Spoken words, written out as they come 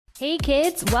Hey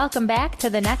kids, welcome back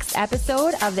to the next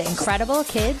episode of the InKredible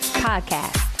Kids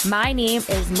podcast. My name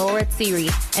is Moritz Siri,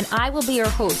 and I will be your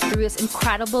host through this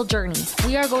incredible journey.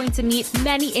 We are going to meet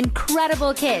many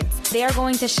incredible kids. They are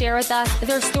going to share with us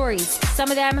their stories. Some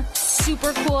of them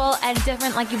super cool and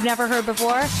different like you've never heard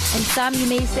before, and some you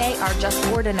may say are just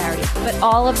ordinary, but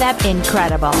all of them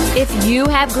incredible. If you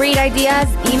have great ideas,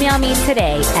 email me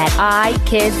today at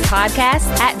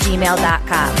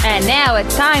ikidspodcast@gmail.com. And now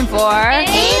it's time for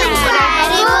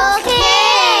InKredible Kids!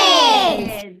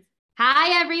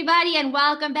 Hi, everybody, and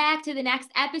welcome back to the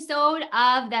next episode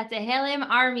of the Tehillim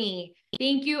Army.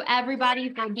 Thank you, everybody,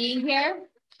 for being here.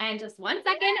 And just 1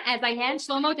 second as I hand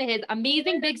Shlomo to his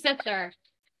amazing big sister.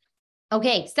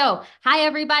 Okay, so hi,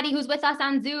 everybody who's with us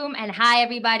on Zoom, and hi,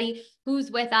 everybody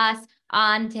who's with us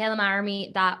on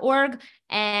tehillimarmy.org.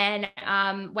 And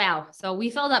wow, so we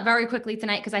filled up very quickly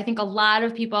tonight because I think a lot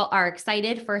of people are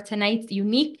excited for tonight's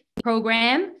unique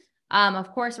program.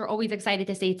 Of course, we're always excited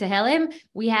to say Tehillim.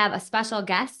 We have a special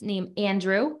guest named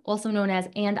Andrew, also known as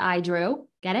And I Drew.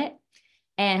 Get it?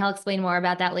 And he'll explain more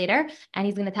about that later. And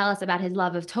he's going to tell us about his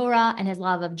love of Torah and his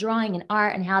love of drawing and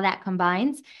art and how that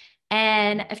combines.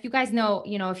 And if you guys know,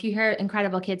 if you hear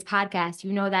InKredible Kids podcast,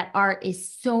 you know that art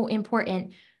is so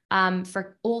important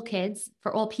for all kids,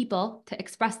 for all people to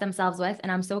express themselves with. And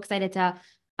I'm so excited to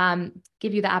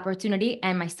give you the opportunity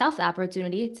and myself the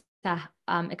opportunity to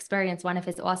experience one of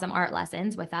his awesome art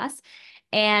lessons with us.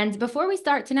 And before we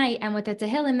start tonight and with the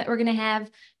Tehillim that we're going to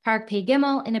have Perek Pey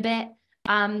Gimmel in a bit,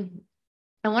 I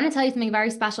want to tell you something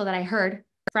very special that I heard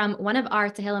from one of our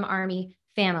Tehillim Army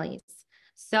families.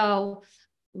 So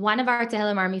one of our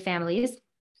Tehillim Army families,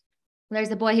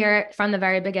 there's a boy here from the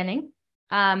very beginning.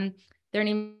 Their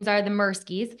names are the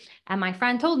Murskys. And my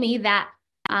friend told me that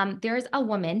there's a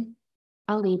woman,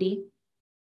 a lady,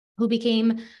 who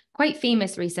became quite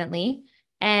famous recently.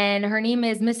 And her name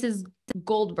is Mrs.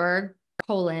 Goldberg,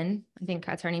 I think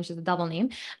that's her name. She's a double name.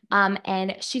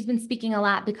 And she's been speaking a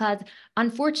lot because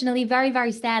unfortunately, very,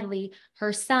 very sadly,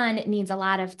 her son needs a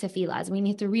lot of tefillahs. We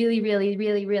need to really, really,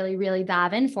 really, really, really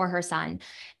daven for her son.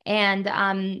 And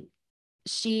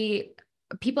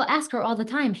people ask her all the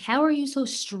time, how are you so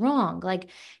strong? Like,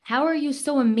 how are you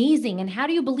so amazing? And how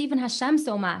do you believe in Hashem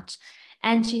so much?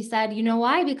 And she said, you know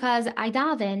why? Because I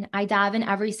daven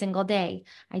every single day.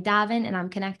 I daven and I'm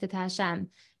connected to Hashem.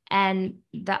 And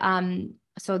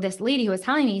so this lady who was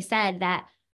telling me said that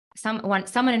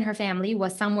someone in her family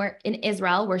was somewhere in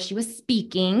Israel where she was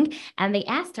speaking, and they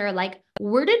asked her, like,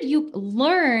 where did you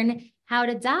learn how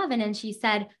to daven? And she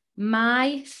said,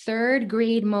 my third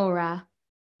grade Mora.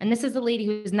 And this is a lady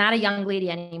who's not a young lady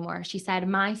anymore. She said,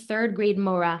 my third grade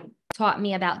Mora taught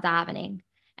me about davening.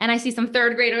 And I see some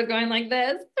third graders going like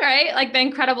this, right? Like the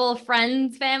Incredible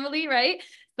Friends family, right?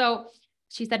 So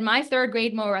she said, my third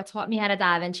grade Mora taught me how to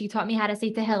daven. She taught me how to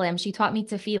say Tehillim. She taught me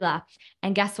tefillah.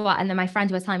 And guess what? And then my friend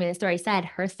who was telling me the story said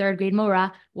her third grade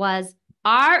Mora was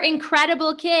our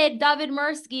incredible kid, David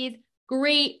Mursky's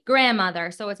great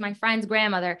grandmother. So it's my friend's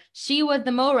grandmother. She was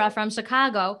the Mora from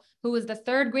Chicago, who was the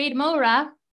third grade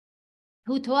Mora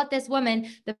who taught this woman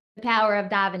the power of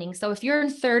davening. So if you're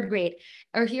in third grade,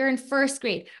 or if you're in first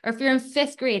grade, or if you're in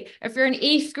fifth grade, or if you're in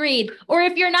eighth grade, or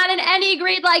if you're not in any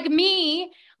grade like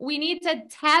me, we need to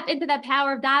tap into the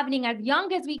power of davening as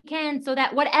young as we can so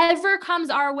that whatever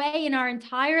comes our way in our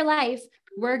entire life,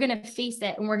 we're going to face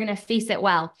it, and we're going to face it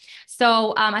well.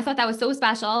 So I thought that was so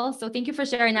special. So thank you for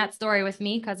sharing that story with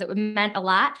me because it meant a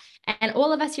lot. And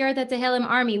all of us here at the Tehillim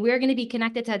Army, we're going to be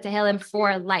connected to Tehillim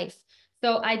for life.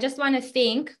 So I just want to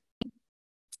thank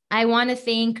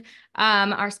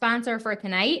our sponsor for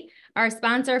tonight. Our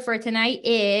sponsor for tonight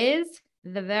is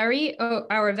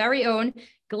our very own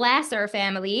Glasser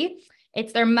family.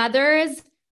 It's their mother's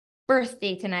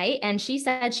birthday tonight. And she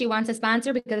said she wants a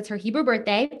sponsor because it's her Hebrew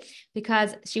birthday,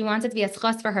 because she wants it to be a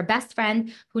schos for her best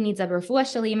friend who needs a refuah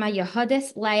shalima,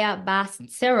 Yehudis Leah Bas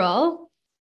Cyril.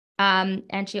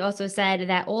 And she also said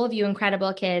that all of you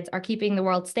incredible kids are keeping the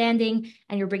world standing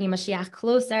and you're bringing Mashiach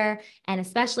closer. And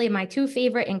especially my two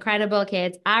favorite incredible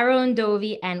kids, Aaron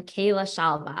Dovi and Kayla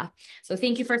Shalva. So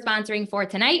thank you for sponsoring for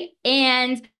tonight.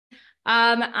 And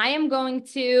I'm going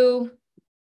to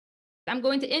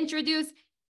introduce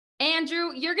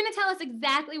Andrew. You're going to tell us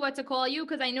exactly what to call you,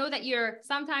 because I know that you're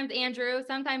sometimes Andrew,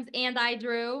 sometimes And I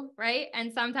Drew, right?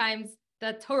 And sometimes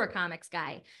the Torah Comics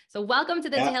guy. So welcome to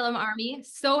the Tehillim Army.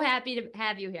 So happy to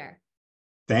have you here.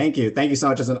 Thank you. Thank you so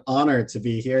much. It's an honor to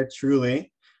be here,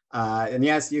 truly. And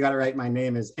yes, you got it right. My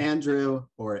name is Andrew,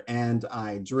 or And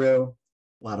I Drew.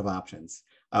 A lot of options.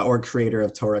 Or creator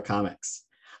of Torah Comics.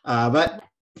 But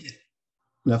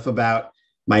enough about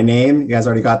my name. You guys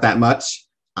already got that much.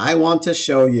 I want to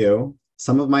show you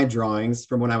some of my drawings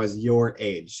from when I was your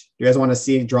age. You guys want to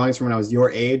see drawings from when I was your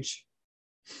age?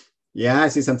 Yeah, I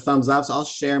see some thumbs up. So I'll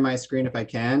share my screen if I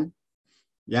can.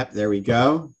 Yep, there we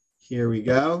go. Here we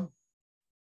go.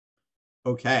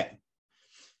 Okay.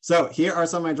 So here are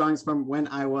some of my drawings from when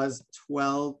I was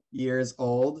 12 years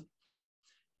old.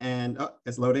 And oh,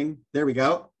 it's loading. There we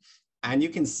go. And you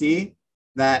can see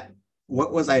that,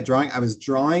 what was I drawing? I was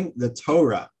drawing the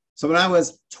Torah. So when I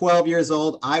was 12 years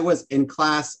old, I was in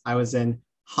class. I was in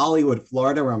Hollywood,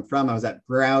 Florida, where I'm from. I was at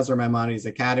Browser Maimonides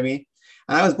Academy.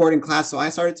 And I was bored in class, so I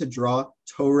started to draw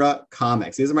Torah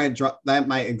comics. These are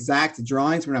my exact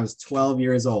drawings when I was 12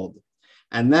 years old.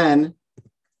 And then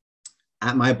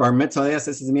at my bar mitzvah, yes,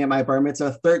 this is me at my bar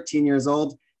mitzvah, 13 years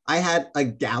old, I had a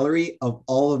gallery of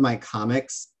all of my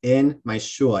comics in my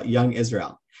shul at Young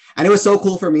Israel. And it was so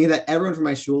cool for me that everyone from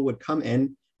my shul would come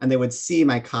in and they would see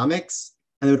my comics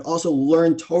and they would also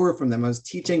learn Torah from them. I was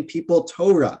teaching people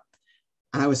Torah.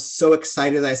 And I was so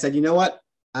excited that I said, you know what?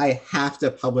 I have to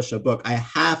publish a book. I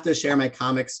have to share my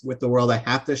comics with the world. I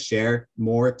have to share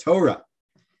more Torah.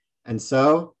 And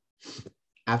so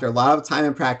after a lot of time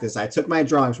and practice, I took my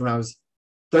drawings when I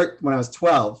was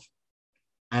 12,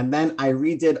 and then I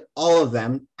redid all of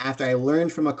them after I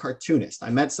learned from a cartoonist. I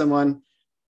met someone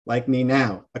like me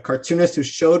now, a cartoonist who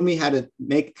showed me how to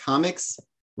make comics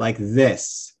like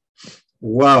this.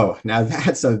 Whoa, now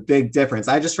that's a big difference.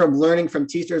 I just, from learning from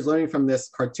teachers, learning from this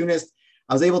cartoonist,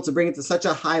 I was able to bring it to such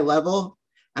a high level.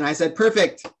 And I said,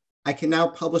 perfect, I can now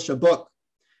publish a book.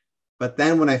 But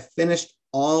then when I finished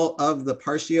all of the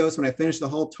parshios, when I finished the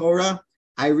whole Torah,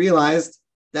 I realized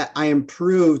that I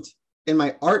improved in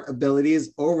my art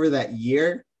abilities over that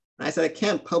year. And I said, I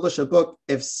can't publish a book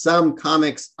if some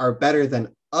comics are better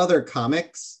than other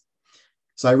comics.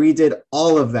 So I redid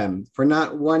all of them for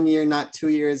not 1 year, not 2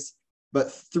 years, but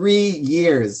 3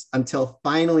 years, until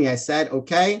finally I said,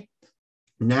 okay,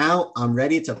 now I'm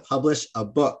ready to publish a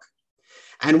book.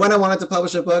 And when I wanted to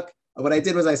publish a book, what I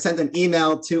did was I sent an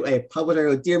email to a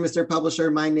publisher. Dear Mr.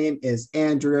 Publisher, my name is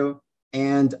Andrew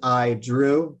and I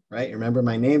drew, right? Remember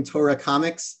my name, Torah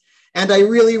Comics. And I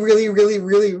really, really, really,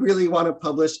 really, really want to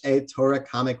publish a Torah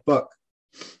comic book.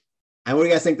 And what do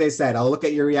you guys think they said? I'll look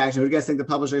at your reaction. What do you guys think the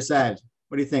publisher said?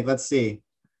 What do you think? Let's see.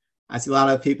 I see a lot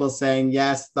of people saying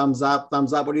yes, thumbs up,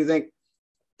 thumbs up. What do you think?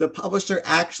 The publisher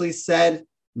actually said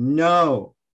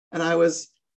no. And I was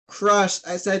crushed.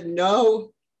 I said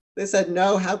no. They said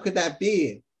no. How could that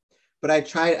be? But I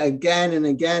tried again and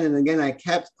again and again. I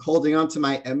kept holding on to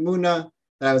my emunah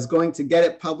that I was going to get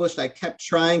it published. I kept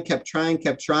trying, kept trying,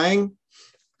 kept trying.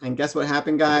 And guess what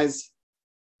happened, guys?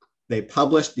 They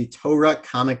published the Torah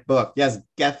comic book. Yes,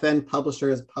 Geffen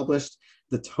Publishers published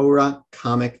the Torah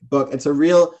comic book. It's a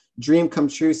real dream come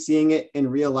true. Seeing it in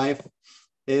real life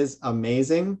is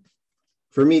amazing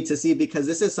for me to see, because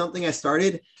this is something I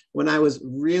started when I was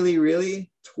really,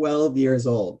 really 12 years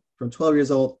old. From 12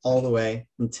 years old all the way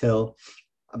until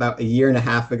about a year and a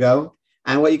half ago.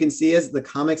 And what you can see is the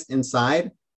comics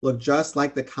inside look just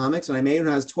like the comics when I made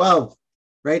when I was 12,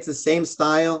 right? It's the same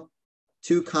style,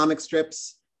 2 comic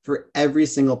strips for every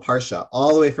single parsha,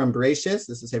 all the way from Bereshis,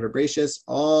 this is Sefer Bereshis,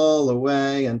 all the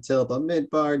way until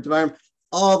Bamidbar, Dvarim,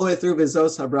 all the way through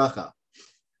Vizos HaBracha.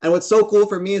 And what's so cool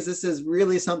for me is this is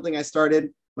really something I started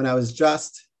when I was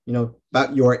just,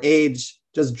 about your age,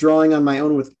 just drawing on my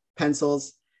own with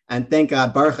pencils. And thank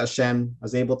God, Baruch Hashem, I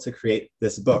was able to create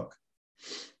this book.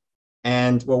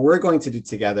 And what we're going to do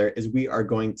together is we are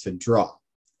going to draw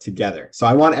together. So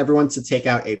I want everyone to take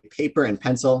out a paper and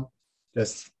pencil,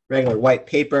 just regular white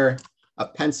paper, a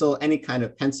pencil, any kind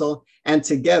of pencil. And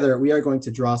together we are going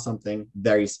to draw something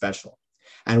very special.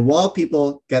 And while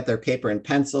people get their paper and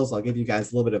pencils, I'll give you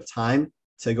guys a little bit of time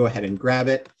to go ahead and grab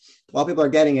it. While people are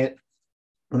getting it,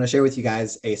 I want to share with you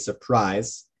guys a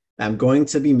surprise. I'm going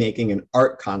to be making an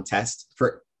art contest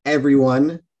for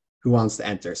everyone who wants to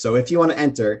enter. So if you want to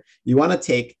enter, you want to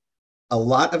take a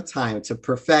lot of time to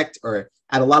perfect or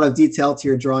add a lot of detail to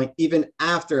your drawing, even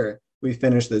after we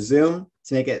finish the Zoom,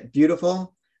 to make it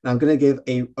beautiful. And I'm going to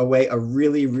give away a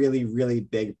really, really, really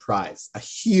big prize, a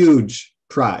huge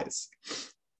prize.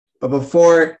 But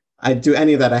before I do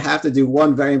any of that, I have to do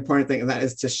one very important thing, and that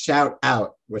is to shout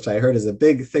out, which I heard is a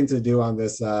big thing to do on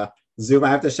this Zoom. I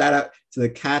have to shout out to the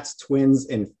Katz twins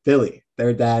in Philly.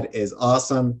 Their dad is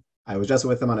awesome. I was just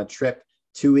with them on a trip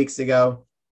 2 weeks ago.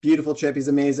 Beautiful trip. He's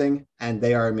amazing. And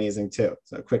they are amazing too.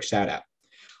 So a quick shout out.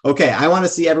 Okay. I want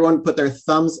to see everyone put their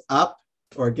thumbs up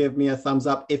or give me a thumbs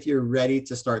up if you're ready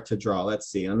to start to draw. Let's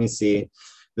see. Let me see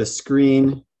the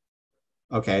screen.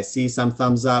 Okay. I see some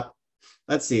thumbs up.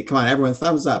 Let's see. Come on, everyone.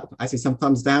 Thumbs up. I see some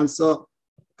thumbs down still.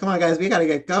 Come on, guys. We got to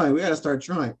get going. We got to start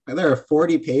drawing. There are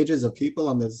 40 pages of people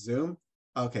on this Zoom.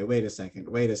 Okay, wait a second.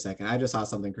 Wait a second. I just saw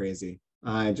something crazy.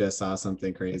 I just saw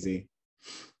something crazy.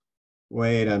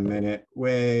 Wait a minute.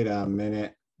 Wait a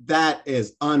minute. That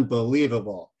is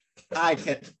unbelievable.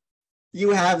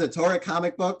 You have the Torah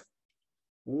comic book?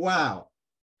 Wow.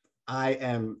 I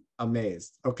am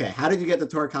amazed. Okay, how did you get the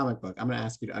Torah comic book? I'm going to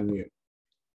ask you to unmute.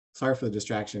 Sorry for the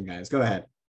distraction, guys. Go ahead.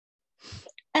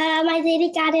 My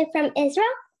daddy got it from Israel.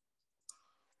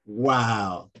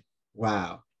 Wow.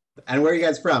 Wow. And where are you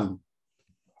guys from?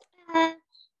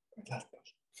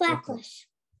 Flatbush.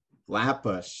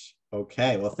 Flatbush.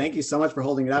 Okay. Well, thank you so much for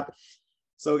holding it up.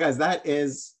 So, guys, that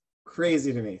is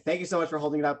crazy to me. Thank you so much for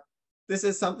holding it up. This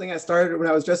is something I started when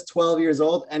I was just 12 years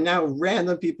old, and now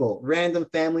random people, random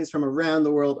families from around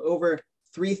the world, over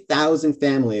 3,000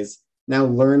 families now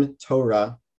learn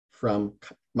Torah from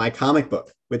my comic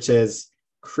book, which is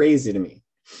crazy to me.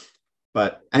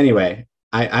 But anyway,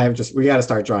 we got to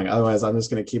start drawing. Otherwise, I'm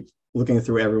just going to keep looking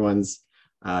through everyone's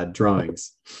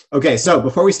drawings. Okay, so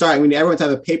before we start, we need everyone to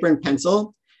have a paper and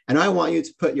pencil, and I want you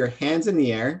to put your hands in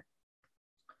the air,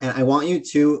 and I want you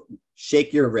to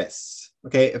shake your wrists.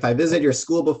 Okay, if I visit your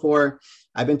school before,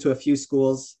 I've been to a few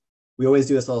schools, we always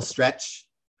do this little stretch.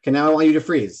 Okay, now I want you to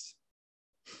freeze.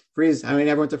 Freeze. I need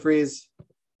everyone to freeze. I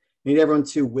need everyone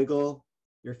to wiggle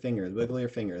your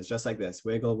fingers, just like this.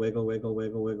 Wiggle, wiggle, wiggle,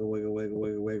 wiggle, wiggle, wiggle, wiggle,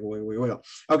 wiggle, wiggle, wiggle, wiggle.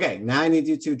 Okay, now I need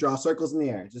you to draw circles in the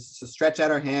air. Just to stretch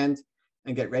out our hand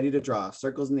and get ready to draw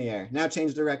circles in the air. Now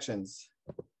change directions.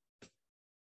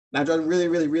 Now draw really,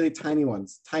 really, really tiny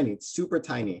ones. Tiny, super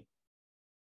tiny.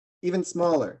 Even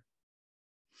smaller.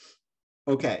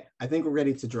 Okay, I think we're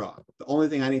ready to draw. The only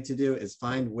thing I need to do is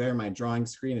find where my drawing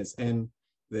screen is in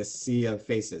this sea of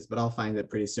faces, but I'll find it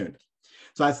pretty soon.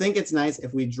 So I think it's nice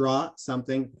if we draw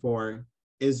something for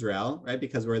Israel, right?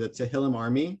 Because we're the Tehillim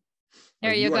army.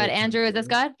 Here, you good. Andrew, is this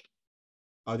good?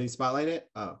 Oh, did you spotlight it?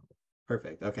 Oh,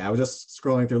 perfect. Okay, I was just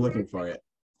scrolling through looking for it.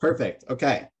 Perfect.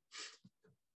 Okay.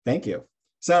 Thank you.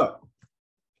 So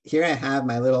here I have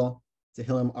my little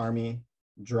Tehillim army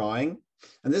drawing.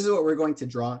 And this is what we're going to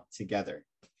draw together.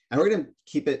 And we're going to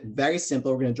keep it very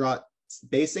simple. We're going to draw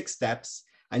basic steps,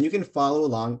 and you can follow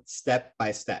along step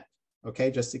by step.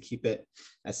 Okay, just to keep it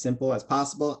as simple as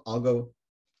possible. I'll go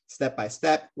step by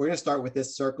step. We're going to start with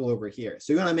this circle over here.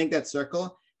 So you want to make that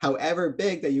circle however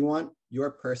big that you want your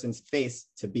person's face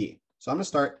to be. So I'm going to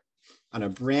start on a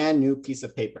brand new piece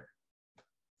of paper.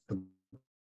 A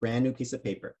brand new piece of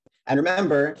paper. And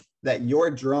remember that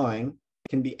your drawing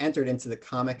can be entered into the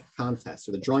comic contest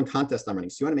or the drawing contest I'm running.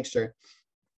 So you want to make sure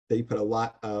that you put a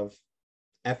lot of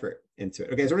effort into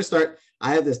it. Okay, so we're going to start.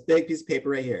 I have this big piece of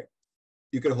paper right here.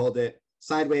 You could hold it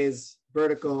sideways,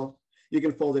 vertical. You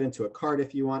can fold it into a card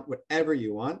if you want, whatever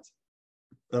you want.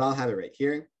 But I'll have it right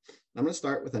here. I'm going to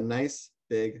start with a nice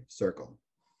big circle.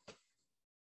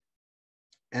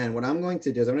 And what I'm going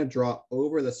to do is I'm going to draw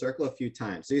over the circle a few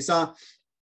times. So you saw,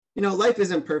 life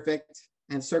isn't perfect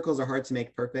and circles are hard to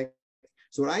make perfect.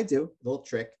 So what I do, a little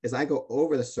trick, is I go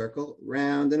over the circle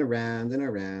round and around and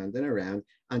around and around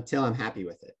until I'm happy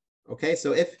with it. Okay,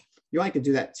 so if you want, I could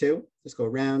do that too. Just go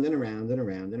round and around and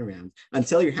around and around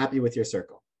until you're happy with your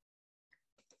circle.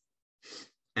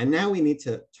 And now we need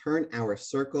to turn our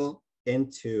circle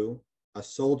into a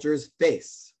soldier's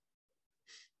face.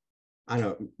 I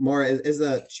don't know, Maura, is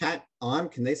the chat on?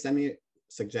 Can they send me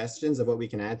suggestions of what we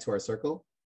can add to our circle?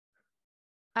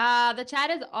 The chat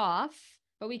is off,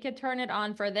 but we could turn it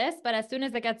on for this. But as soon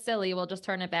as it gets silly, we'll just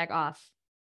turn it back off.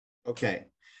 Okay.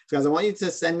 So guys, I want you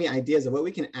to send me ideas of what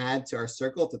we can add to our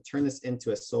circle to turn this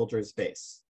into a soldier's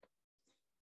face.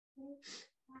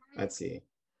 Let's see.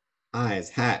 Eyes,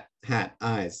 hat,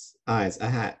 eyes, a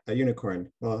hat, a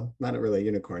unicorn. Well, not really a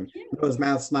unicorn. Nose,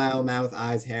 mouth, smile, mouth,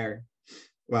 eyes, hair.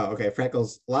 Well, okay,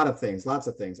 freckles, a lot of things, lots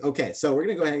of things. Okay, so we're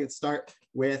gonna go ahead and start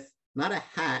with not a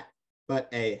hat, but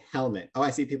a helmet. Oh,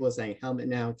 I see people are saying helmet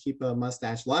now, keep a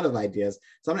mustache, a lot of ideas.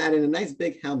 So I'm gonna add in a nice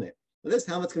big helmet. Now, this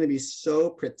helmet's gonna be so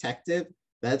protective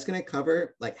that it's gonna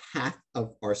cover like half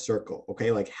of our circle,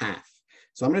 okay, like half.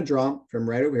 So I'm gonna draw from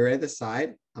right over here at the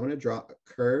side, I'm gonna draw a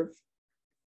curve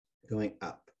going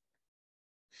up,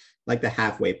 like the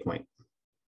halfway point.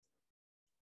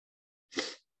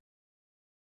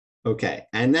 Okay,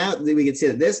 and now we can see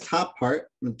that this top part,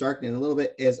 I'm darkening a little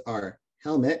bit, is our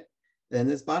helmet. And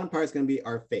this bottom part is going to be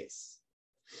our face.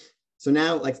 So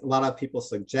now, like a lot of people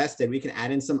suggested, we can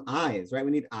add in some eyes, right?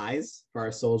 We need eyes for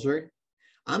our soldier.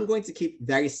 I'm going to keep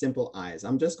very simple eyes.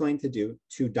 I'm just going to do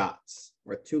 2 dots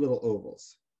or 2 little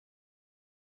ovals,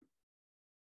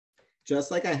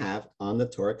 just like I have on the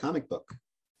Torah comic book,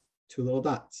 2 little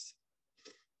dots.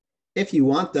 If you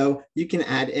want, though, you can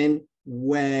add in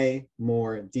way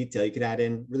more detail. You could add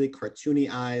in really cartoony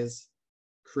eyes,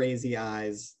 crazy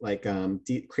eyes, like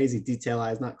crazy detail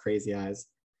eyes, not crazy eyes.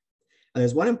 And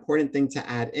there's one important thing to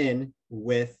add in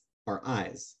with our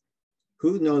eyes.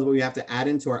 Who knows what we have to add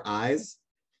into our eyes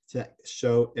to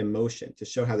show emotion, to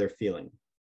show how they're feeling?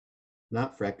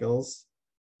 Not freckles,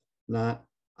 not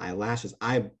eyelashes,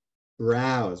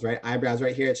 eyebrows, right? Eyebrows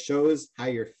right here. It shows how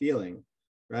you're feeling,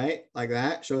 right? Like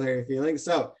that, shows how you're feeling.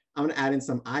 So I'm gonna add in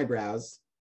some eyebrows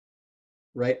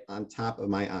right on top of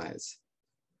my eyes.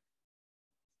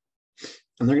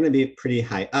 And they're gonna be pretty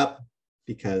high up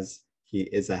because he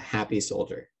is a happy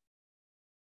soldier.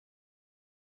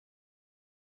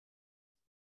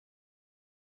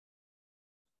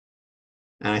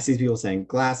 And I see people saying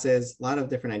glasses, a lot of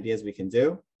different ideas we can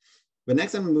do. But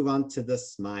next I'm gonna move on to the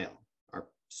smile, our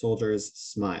soldier's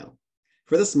smile.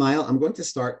 For the smile, I'm going to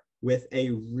start with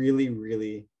a really,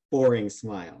 really boring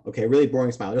smile. Okay, really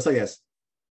boring smile, just like this.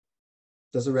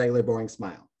 Just a regular boring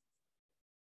smile.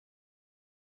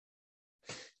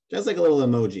 Just like a little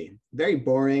emoji, very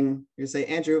boring. You say,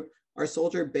 Andrew, our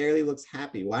soldier barely looks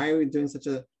happy. Why are we doing such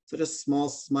a small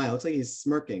smile? It looks like he's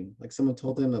smirking, like someone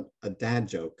told him a dad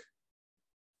joke.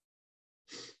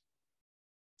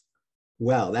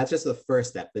 Well, that's just the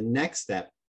first step. The next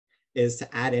step is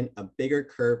to add in a bigger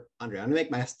curve under it. I'm gonna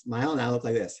make my smile now look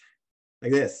like this.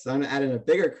 So I'm gonna add in a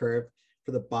bigger curve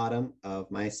for the bottom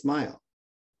of my smile.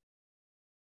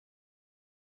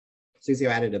 So you see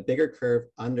I added a bigger curve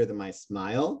under my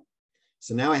smile.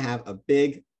 So now I have a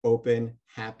big, open,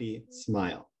 happy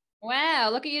smile. Wow,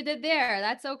 look what you did there.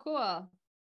 That's so cool.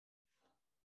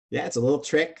 Yeah, it's a little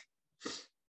trick.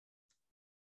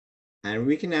 And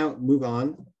we can now move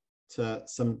on to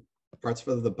some parts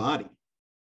for the body.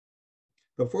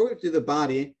 Before we do the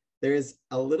body, there is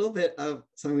a little bit of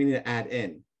something we need to add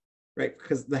in, right?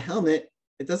 Because the helmet,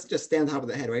 it doesn't just stand on top of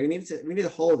the head, right? We need to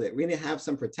hold it. We need to have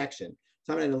some protection.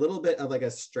 So I'm gonna add a little bit of like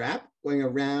a strap going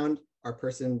around our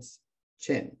person's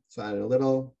chin. So I add a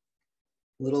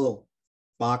little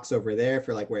box over there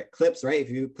for like where it clips, right?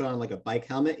 If you put on like a bike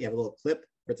helmet, you have a little clip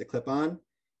for it to clip on.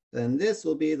 Then this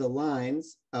will be the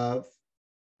lines of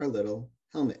our little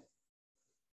helmet.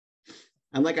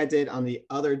 And like I did on the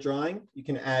other drawing, you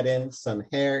can add in some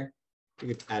hair. You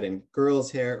could add in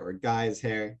girls' hair or guys'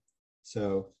 hair.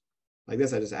 So like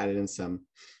this, I just added in some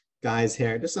guys'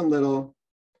 hair, just some little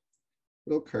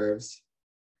curves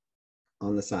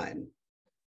on the side.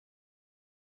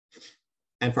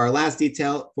 And for our last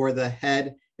detail for the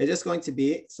head, it's just going to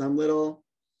be some little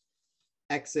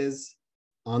X's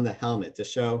on the helmet to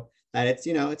show that it's,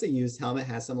 you know, it's a used helmet,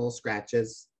 has some little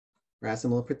scratches, or has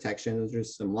some little protection. Those are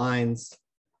some lines,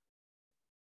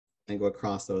 and go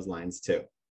across those lines too.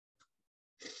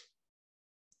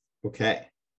 Okay.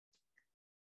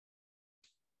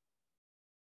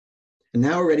 And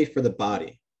now we're ready for the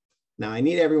body. Now I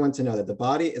need everyone to know that the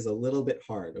body is a little bit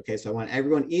hard. Okay, so I want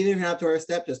everyone, even if you're not to our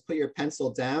step, just put your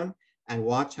pencil down and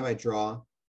watch how I draw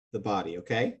the body,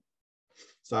 okay?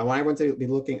 So I want everyone to be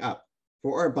looking up.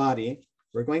 For our body,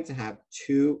 we're going to have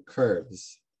two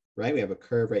curves, right? We have a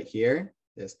curve right here,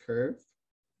 this curve,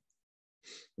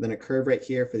 and then a curve right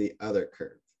here for the other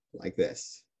curve, like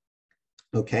this.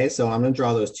 Okay, so I'm gonna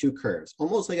draw those two curves,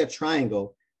 almost like a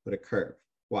triangle, but a curve.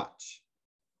 Watch.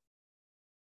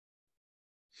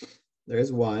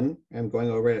 There's one. I'm going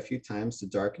over it a few times to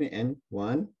darken it in.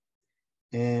 1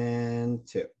 and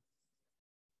 2.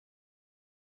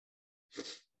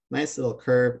 Nice little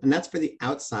curve, and that's for the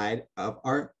outside of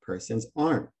our person's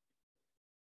arm.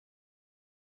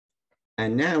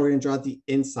 And now we're gonna draw the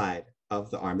inside of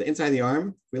the arm. The inside of the arm,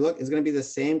 if we look, is gonna be the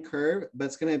same curve, but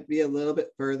it's gonna be a little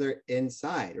bit further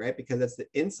inside, right? Because that's the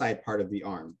inside part of the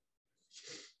arm.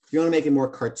 If you wanna make it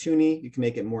more cartoony, you can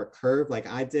make it more curved like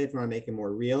I did. If you wanna make it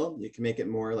more real, you can make it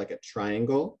more like a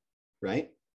triangle, right?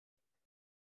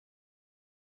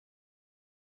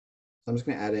 So I'm just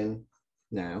gonna add in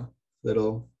now,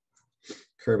 little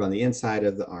curve on the inside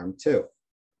of the arm too.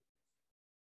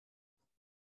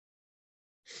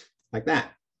 Like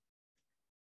that.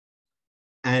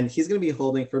 And he's going to be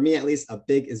holding, for me at least, a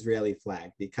big Israeli flag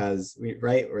because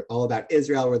we're all about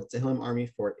Israel. We're the Tehillim army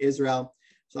for Israel.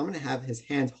 So I'm going to have his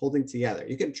hands holding together.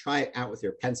 You can try it out with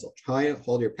your pencil. Try to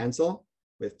hold your pencil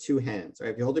with two hands. Right?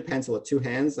 If you hold your pencil with two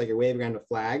hands, like you're waving around a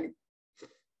flag,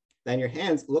 then your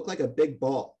hands look like a big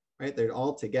ball, right? They're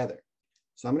all together.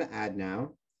 So I'm going to add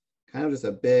now kind of just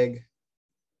a big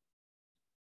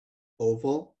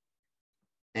oval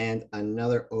and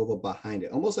another oval behind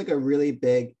it, almost like a really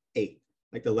big 8,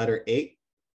 like the letter 8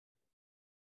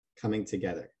 coming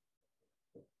together.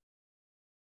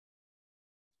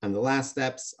 And the last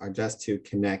steps are just to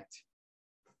connect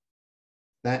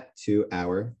that to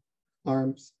our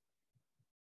arms,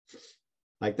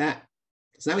 like that.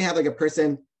 So now we have like a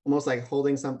person almost like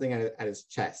holding something at his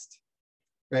chest,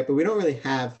 right? But we don't really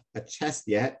have a chest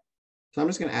yet. So I'm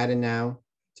just gonna add in now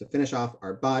to finish off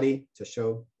our body, to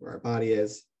show where our body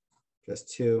is,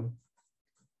 just 2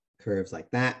 curves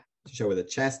like that to show where the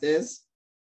chest is.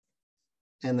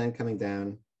 And then coming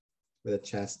down where the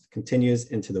chest continues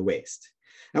into the waist.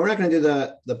 And we're not gonna do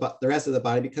the rest of the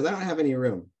body because I don't have any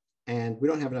room and we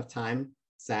don't have enough time,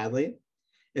 sadly.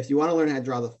 If you wanna learn how to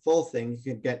draw the full thing,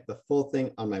 you can get the full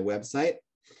thing on my website.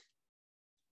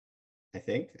 I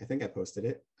think I posted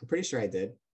it. I'm pretty sure I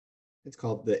did. It's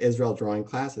called the Israel Drawing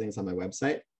Class. I think it's on my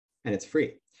website and it's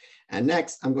free. And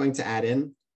next, I'm going to add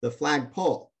in the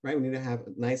flagpole, right? We need to have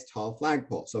a nice tall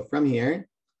flagpole. So from here,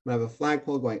 I'm gonna have a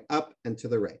flagpole going up and to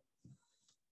the right.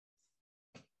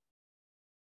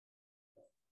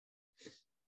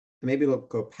 And maybe we'll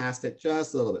go past it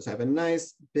just a little bit. So I have a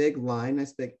nice big line,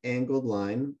 nice big angled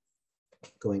line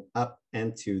going up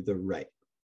and to the right.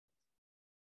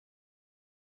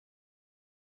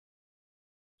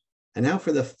 And now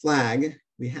for the flag,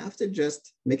 we have to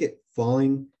just make it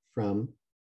falling from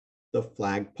the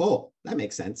flagpole. That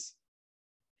makes sense.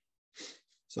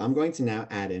 So I'm going to now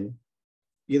add in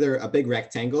either a big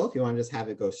rectangle, if you want to just have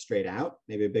it go straight out,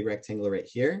 maybe a big rectangle right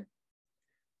here,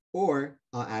 or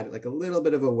I'll add like a little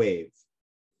bit of a wave.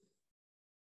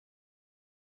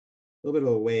 A little bit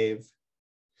of a wave.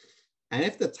 And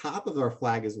if the top of our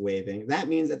flag is waving, that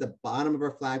means that the bottom of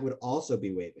our flag would also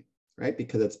be waving, right?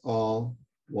 Because it's all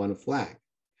one flag.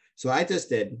 So I just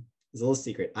did this little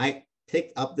secret. I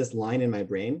picked up this line in my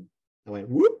brain. I went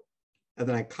whoop, and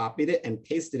then I copied it and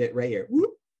pasted it right here,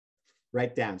 whoop,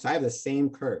 right down. So I have the same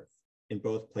curve in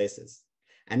both places.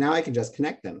 And now I can just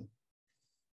connect them.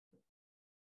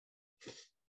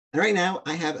 And right now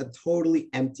I have a totally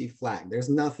empty flag. There's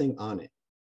nothing on it.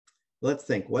 Let's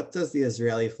think, what does the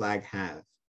Israeli flag have?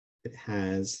 It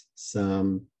has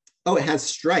some, oh, it has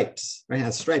stripes, right? It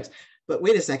has stripes. But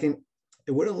wait a second,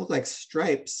 it wouldn't look like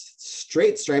stripes,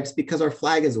 straight stripes, because our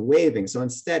flag is waving. So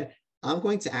instead, I'm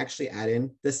going to actually add in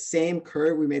the same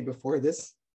curve we made before,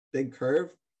 this big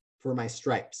curve for my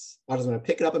stripes. I'm just going to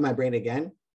pick it up in my brain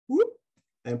again, whoop,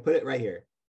 and put it right here.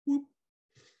 Whoop.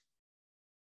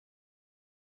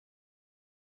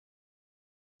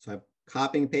 So I'm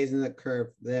copying and pasting the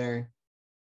curve there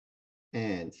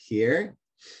and here.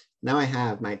 Now I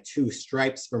have my 2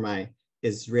 stripes for my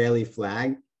Israeli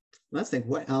flag. Let's think,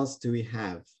 what else do we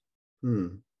have?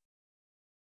 Can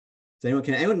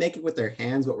anyone make it with their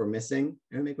hands what we're missing?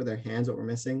 Anyone make with their hands what we're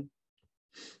missing?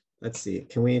 Let's see,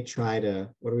 can we try to,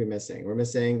 what are we missing? We're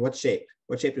missing, what shape?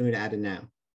 What shape do we need to add in now?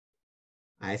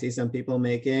 I see some people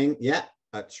making, yeah,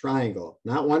 a triangle.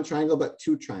 Not 1 triangle, but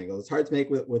 2 triangles. It's hard to make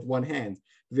with 1 hand.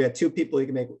 If you have 2 people, you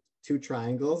can make 2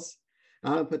 triangles.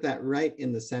 I'm gonna put that right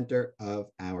in the center of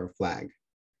our flag.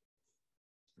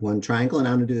 1 triangle, and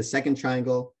I'm gonna do the second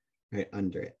triangle right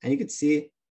under it. And you can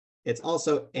see it's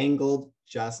also angled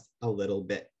just a little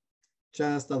bit,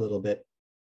 just a little bit.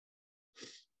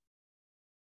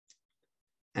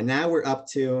 And now we're up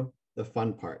to the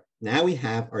fun part. Now we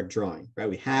have our drawing, right?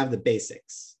 We have the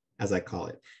basics, as I call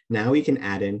it. Now we can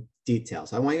add in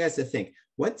details. So I want you guys to think,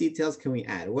 what details can we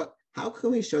add? How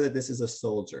can we show that this is a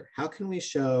soldier? How can we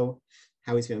show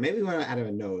how he's feeling? Maybe we want to add in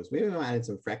a nose. Maybe we want to add in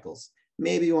some freckles.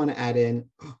 Maybe you want to add in,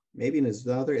 maybe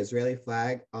another Israeli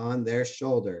flag on their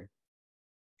shoulder.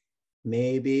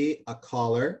 Maybe a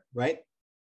collar, right?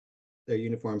 Their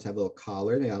uniforms have a little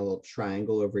collar. They got a little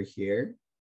triangle over here.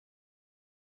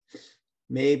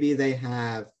 Maybe they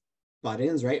have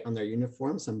buttons, right? On their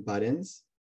uniform, some buttons.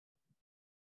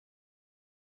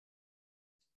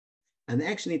 And they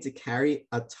actually need to carry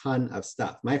a ton of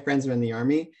stuff. My friends are in the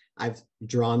army. I've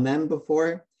drawn them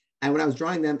before. And when I was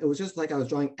drawing them, it was just like I was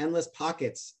drawing endless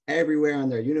pockets everywhere on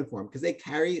their uniform because they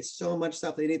carry so much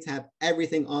stuff. They need to have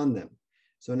everything on them.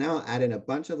 So now I'll add in a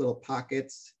bunch of little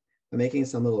pockets. I'm making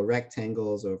some little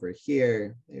rectangles over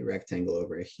here, a rectangle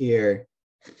over here,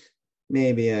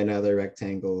 maybe another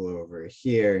rectangle over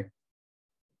here.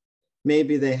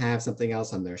 Maybe they have something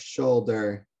else on their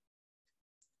shoulder.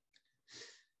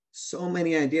 So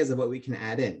many ideas of what we can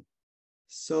add in.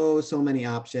 So many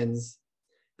options.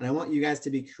 And I want you guys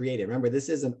to be creative. Remember, this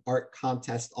is an art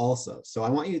contest also. So I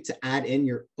want you to add in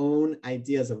your own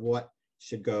ideas of what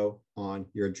should go on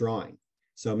your drawing.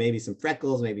 So maybe some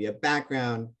freckles, maybe a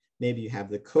background, maybe you have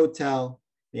the kotel,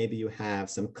 maybe you have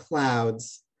some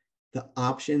clouds. The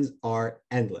options are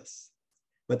endless.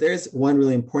 But there's one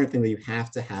really important thing that you have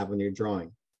to have when you're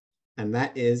drawing, and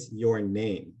that is your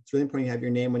name. It's really important you have your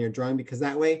name when you're drawing because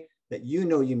that way that you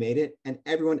know you made it and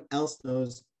everyone else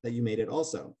knows that you made it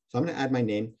also. So I'm gonna add my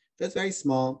name, just very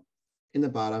small in the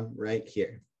bottom right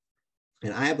here.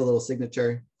 And I have a little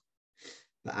signature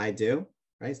that I do,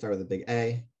 right? Start with a big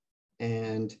A.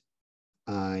 And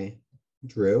I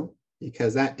drew,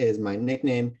 because that is my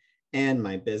nickname and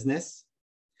my business.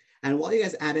 And while you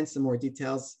guys add in some more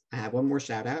details, I have one more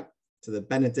shout out to the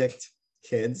Benedict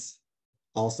kids,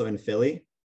 also in Philly.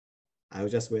 I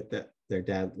was just with their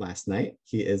dad last night.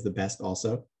 He is the best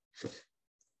also.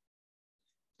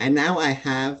 And now I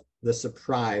have the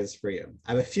surprise for you.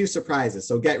 I have a few surprises,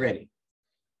 so get ready.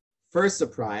 First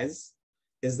surprise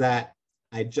is that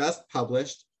I just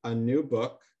published a new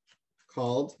book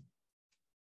called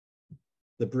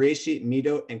the Bereshit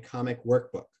Midot and Comic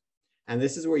Workbook. And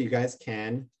this is where you guys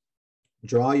can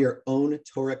draw your own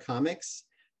Torah comics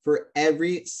for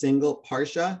every single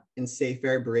parsha in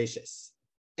Sefer Bereshis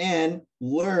and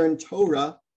learn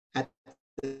Torah at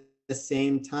the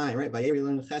same time, right? Vayeri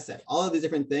learn Chesed, all of these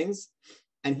different things.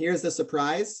 And here's the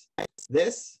surprise.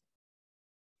 This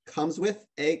comes with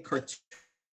a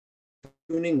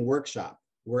cartooning workshop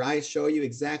where I show you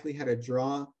exactly how to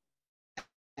draw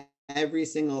every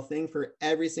single thing for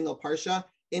every single parsha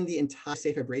in the entire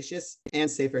Sefer Bereshis and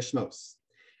Sefer Shmos.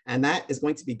 And that is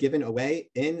going to be given away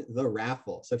in the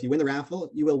raffle. So if you win the raffle,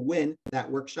 you will win that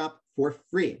workshop for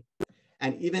free.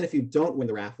 And even if you don't win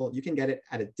the raffle, you can get it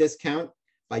at a discount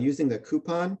by using the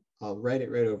coupon. I'll write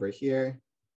it right over here.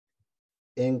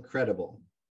 InKredible.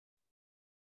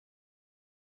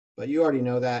 But you already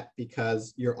know that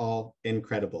because you're all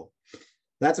incredible.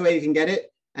 That's the way you can get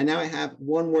it. And now I have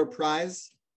one more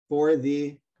prize for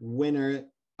the winner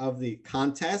of the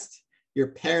contest. Your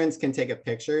parents can take a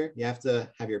picture. You have to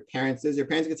have your parents. Your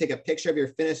parents can take a picture of your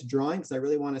finished drawing because I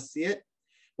really want to see it.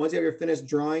 Once you have your finished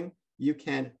drawing, you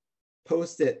can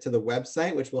post it to the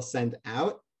website, which we'll send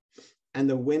out. And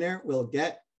the winner will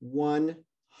get $100.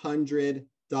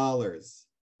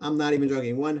 I'm not even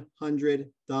joking,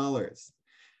 $100.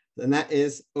 And that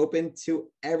is open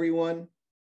to everyone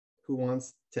who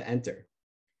wants to enter.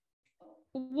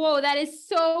 Whoa, that is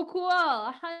so cool.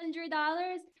 $100.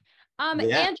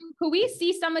 Yeah. Andrew, could we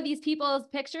see some of these people's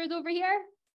pictures over here?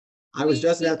 I was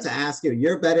just about to ask you.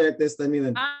 You're better at this than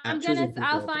me.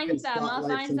 I'll find some. I'll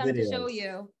find some to show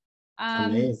you.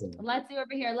 Amazing. Let's see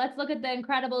over here. Let's look at the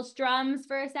incredible strums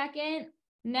for a second.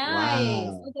 Nice.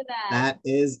 Wow. Look at that. That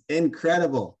is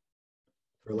incredible.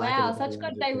 Wow, such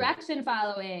good direction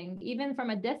following, even from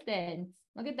a distance.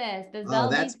 Look at this. The oh,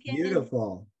 that's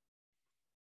beautiful.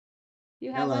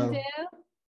 You have one too?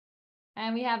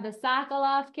 And we have the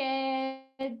Sokolov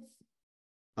kids.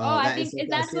 Oh, I think, is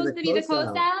that supposed to be the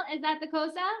Kosel? Is that the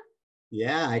Kosel?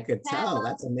 Yeah, I could tell.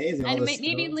 That's amazing. And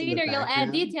maybe later you'll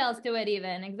add details to it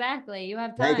even. Exactly. You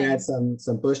have time. I could add some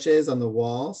bushes on the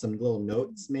wall, some little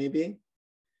notes maybe.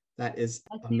 That is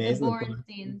amazing.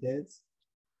 Kids.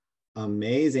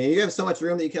 Amazing. And you have so much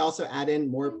room that you can also add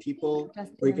in more people,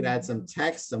 or you could add some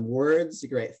text, some words. You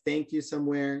could write thank you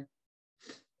somewhere.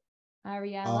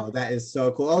 Ariella. Oh, that is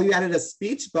so cool. Oh, you added a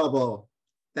speech bubble.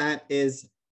 That is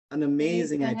an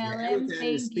amazing idea. Added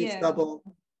a speech bubble.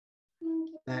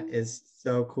 That is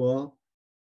so cool.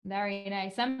 Very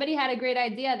nice. Somebody had a great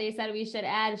idea. They said we should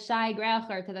add Shai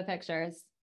Graucher to the pictures.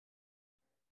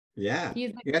 Yeah.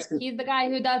 He's the guy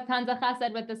who does tons of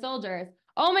chesed with the soldiers.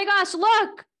 Oh my gosh,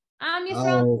 look.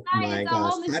 Oh my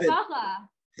gosh.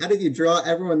 How did you draw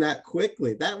everyone that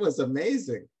quickly? That was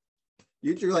amazing.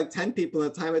 You drew like 10 people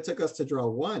at the time it took us to draw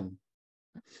one.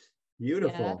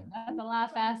 Beautiful. Yeah, that's a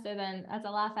lot faster than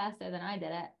I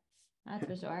did it. That's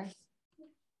for sure.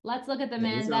 Let's look at the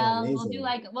Mandel. We'll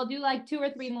do like 2 or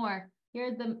 3 more.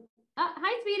 Here's the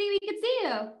hi sweetie, we can see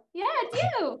you. Yeah, it's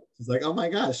you. She's like, oh my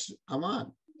gosh, I'm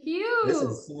on. Cute. This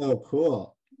is so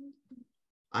cool.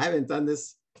 I haven't done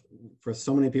this for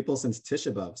so many people since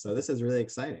Tisha B'Av, so this is really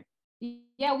exciting.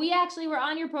 Yeah, we actually were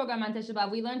on your program on Tisha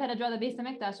B'Av. We learned how to draw the Beis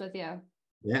HaMikdash with you.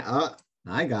 Yeah.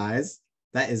 Hi guys.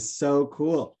 That is so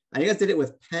cool. And you guys did it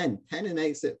with pen. Pen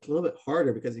makes it a little bit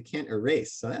harder because you can't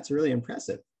erase. So that's really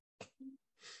impressive.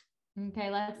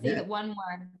 Okay, let's see one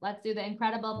more. Let's do the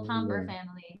incredible Pomper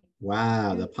family.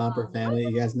 Wow, the Pomper family.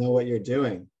 You guys know what you're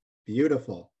doing.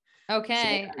 Beautiful.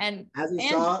 Okay. So, and as you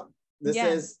saw, this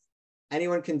is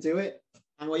anyone can do it.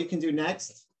 And what you can do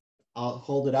next, I'll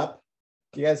hold it up.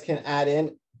 You guys can add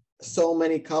in so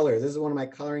many colors. This is one of my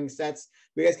coloring sets.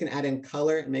 You guys can add in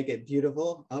color and make it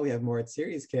beautiful. Oh, we have more at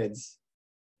series kids.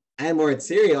 And more at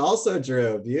series also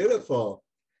drew. Beautiful.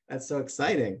 That's so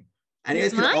exciting. And you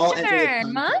guys can all enter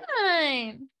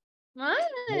mine. I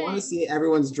want to see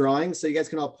everyone's drawing. So you guys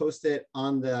can all post it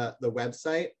on the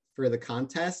website for the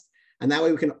contest. And that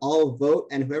way we can all vote.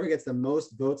 And whoever gets the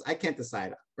most votes, I can't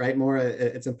decide, right?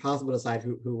 It's impossible to decide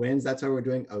who wins. That's why we're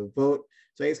doing a vote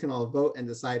So you guys can all vote and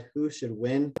decide who should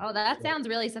win. Oh, that sounds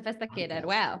really sophisticated.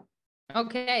 Wow.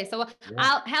 Okay, so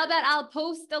Yeah. I'll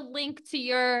post a link to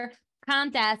your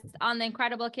contest on the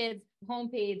InKredible Kids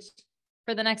homepage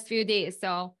for the next few days.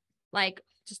 So like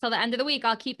just till the end of the week,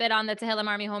 I'll keep it on the Tehillim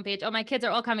Army homepage. Oh, my kids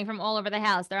are all coming from all over the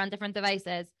house. They're on different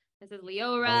devices. This is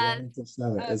Leora.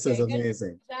 This is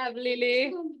amazing. Good job,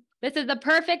 Lily. This is the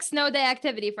perfect snow day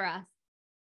activity for us.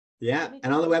 Yeah,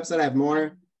 and on the website, I have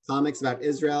more comics about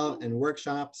Israel and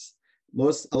workshops.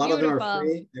 A lot of them are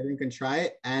free. Everyone can try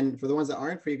it. And for the ones that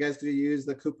aren't free, you guys could use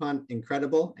the coupon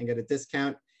InKredible and get a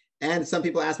discount. And some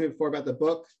people asked me before about the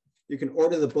book. You can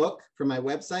order the book from my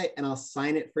website and I'll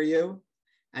sign it for you.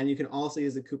 And you can also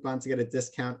use the coupon to get a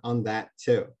discount on that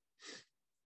too.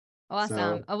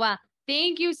 Awesome. Oh, wow.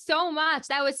 Thank you so much.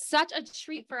 That was such a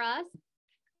treat for us.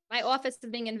 My office is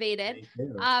being invaded.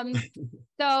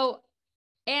 So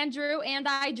Andrew and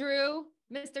I drew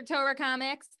Mr. Torah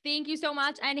Comics. Thank you so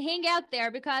much. And hang out there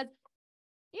because,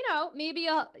 you know, maybe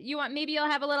you'll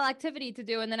have a little activity to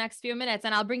do in the next few minutes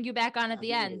and I'll bring you back on at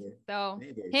the end. So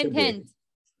hint,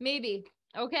 maybe.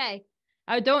 Okay.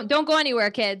 Don't go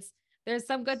anywhere, kids. There's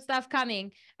some good stuff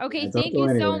coming. Okay. Thank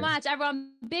you so much,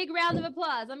 everyone. Big round of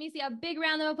applause. Let me see a big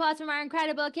round of applause from our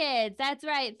InKredible kids. That's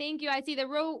right. Thank you. I see the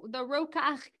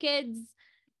Rokach kids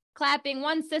clapping.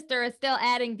 One sister is still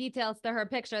adding details to her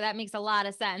picture. That makes a lot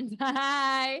of sense.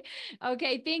 Hi.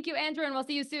 Okay. Thank you, Andrew, and we'll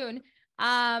see you soon.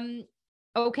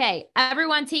 Okay.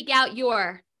 Everyone take out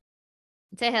your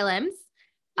Tehillims.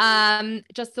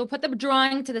 Just so put the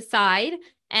drawing to the side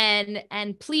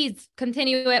and please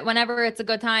continue it whenever it's a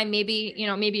good time. Maybe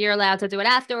you're allowed to do it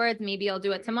afterwards. Maybe you'll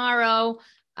do it tomorrow.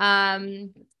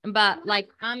 But like,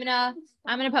 I'm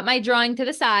gonna put my drawing to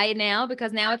the side now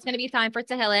because now it's going to be time for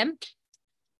Tehillim.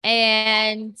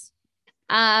 And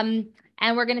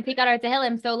we're going to take out our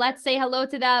Tehillim. So let's say hello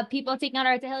to the people taking out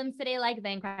our Tehillim today, like the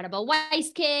InKredible Weiss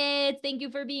kids. Thank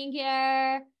you for being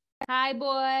here. Hi,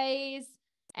 boys.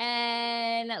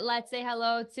 And let's say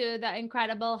hello to the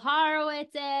InKredible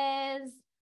Horowitzes.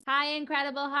 Hi,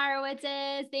 InKredible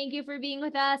Horowitzes. Thank you for being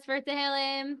with us for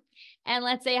Tehillim. And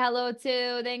let's say hello to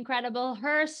the InKredible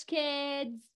Hirsch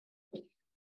kids.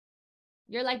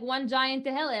 You're like one giant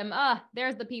Tehillim. Oh,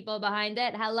 there's the people behind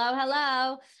it. Hello,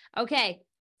 hello. Okay,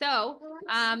 so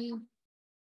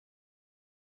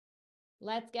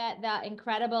let's get the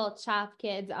InKredible Chop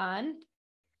kids on.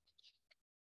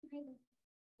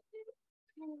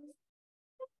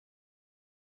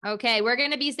 Okay, we're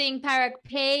going to be saying Perek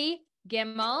Pey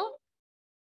Gimmel.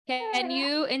 Can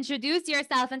you introduce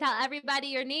yourself and tell everybody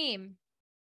your name?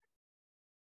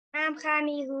 I'm Chaim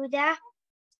Yehuda.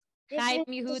 Chaim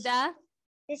Yehuda.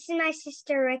 This is my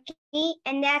sister Ricky,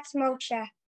 and that's Moshe.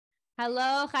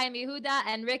 Hello, Chaim Yehuda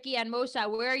and Ricky and Moshe.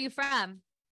 Where are you from?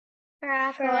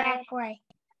 Barakaway.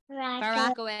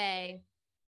 Barakaway.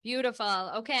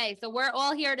 Beautiful. Okay, so we're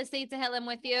all here to say Tehillim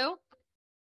with you.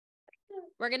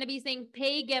 We're going to be saying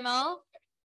Pey Gimmel.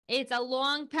 It's a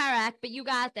long parak, but you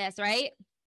got this, right?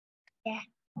 Yeah.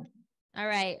 All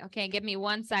right. Okay, give me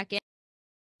 1 second.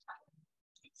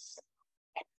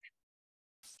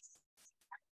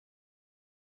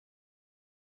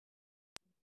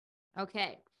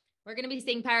 Okay, we're going to be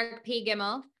saying Perek Pey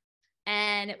Gimmel.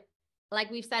 And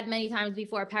like we've said many times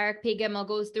before, Perek Pey Gimmel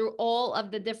goes through all of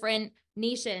the different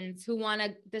nations who want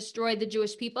to destroy the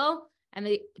Jewish people. And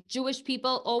the Jewish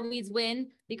people always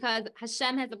win because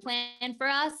Hashem has a plan for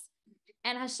us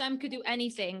and Hashem could do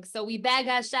anything. So we beg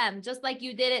Hashem, just like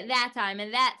you did it that time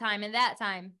and that time and that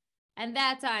time and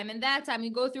that time and that time. We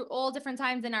go through all different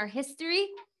times in our history.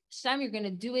 Hashem, you're going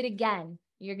to do it again.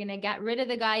 You're going to get rid of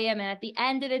the Goyim. And at the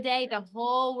end of the day, the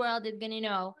whole world is going to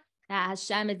know that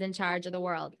Hashem is in charge of the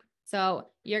world. So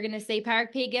you're going to say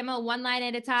Perek Pey Gimmel one line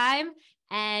at a time.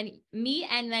 And me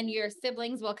and then your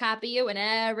siblings will copy you and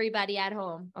everybody at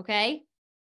home. Okay?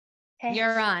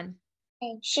 You're on.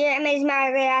 Shir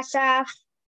Mizmar Le'asaf.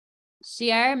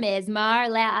 Shir Mizmar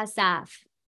Le'asaf.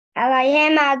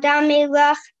 Elohim Adam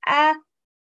Milach Al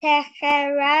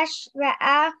Techerash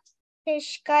Ve'al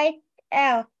Tishkait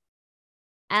El.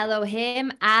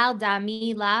 Elohim Al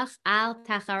Damilach Al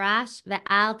Techerash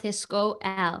Ve'al Tishko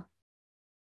El.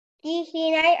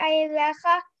 Yihinai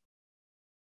Aylecha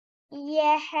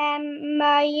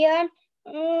Yehemayon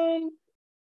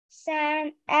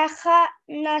San Echa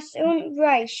Nasun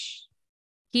Reish.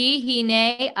 Ki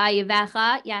hine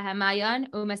ayivecha Yehemayon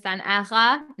umasan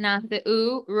echa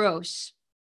nasu rosh.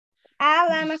 Al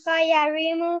Amecha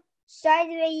Yarimu Side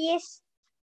Ve'yis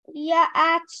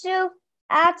Ya'atsu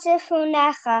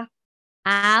Atifunecha.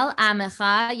 Al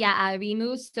amecha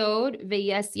Ya'arimu sod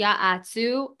v'yis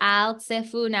ya'atsu al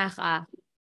tzifunecha.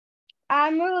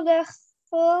 Amru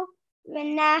Lechu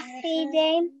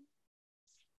v'nachidem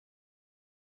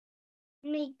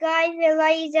migai v'lo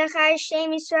yizachar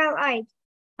Shem Yisrael Eid.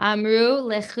 Amru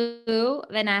lechu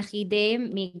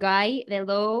v'nachidem migai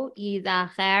v'lo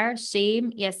yizacher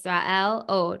Shem Yisrael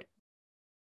od.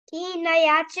 Ki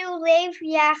nayatzu lev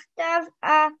yachtav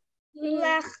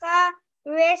alecha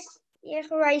ris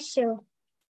yichraisu.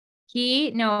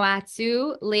 Ki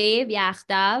noatzu lev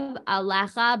yachdav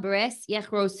alecha bris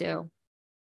yechrosu.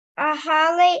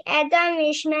 Ahale Edom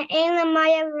Yishmael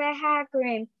Maya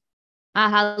v'hagrim.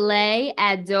 Ahale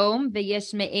Edom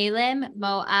v'yishmaelim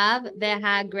Moab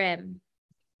v'hagrim.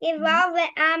 Gival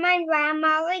v'Ammon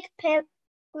v'Amalek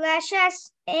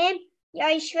peleshas im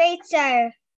Yoshvei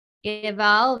Tzar.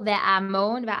 Gival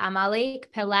v'Ammon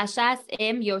v'Amalek peleshas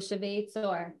im Yoshevei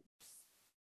Tzor.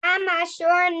 Am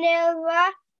Ashur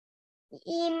Nilva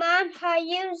Imam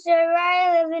Hayu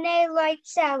Zerai Levnei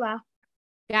Loitzela.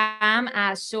 Gam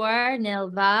Ashur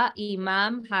Nilva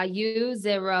Imam Hayu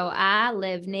Zeroa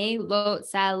Livnei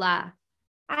Lotzela.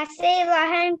 Asay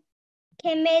Lahem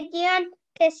Kemedion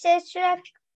Kesisra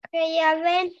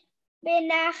Kreyavin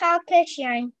Benachal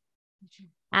Kishan.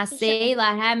 Asay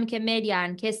lahem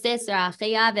kemidyan, kisisra,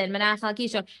 chayavin, menachal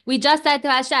kishon. We just said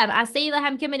to Hashem, Asay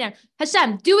lahem kemidyan.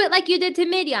 Hashem, do it like you did to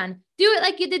Midian. Do it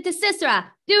like you did to Sisera.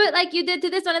 Do it like you did to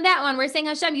this one and that one. We're saying,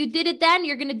 Hashem, you did it then,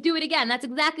 you're going to do it again. That's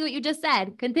exactly what you just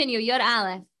said. Continue, Yod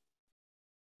Aleph.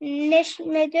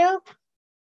 Nishmedu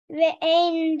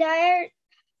Ve'ein Dar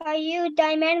Hayu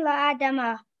Daimen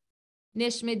La'adama.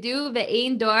 Nishmedu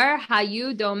ve'ein dor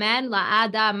hayu domen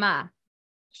la'adama.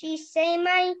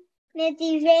 Shisemai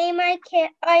Nedivemai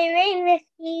Ke'ayrein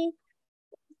V'chi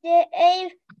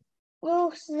De'ev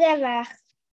U'zevach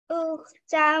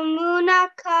U'tamuna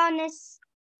Kanes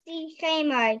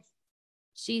Dichemai.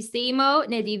 Shisimo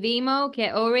nedivimo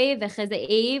ke'ore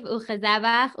v'cheze'ev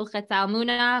u'chezavach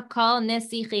u'chetalmuna kol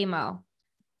nesichimo.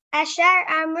 Asher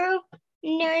Amru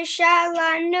Nersha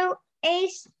Lanu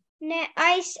Eis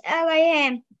Ne'ais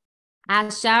Elohim.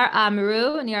 Asher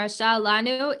amru nirsha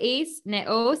lanu es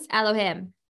neos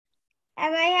Elohim.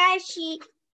 Elohai Shi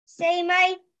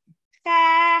Semai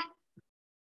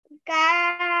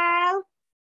Gal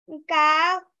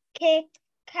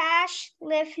Kekash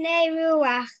Lifnei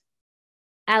Ruach.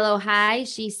 Elohai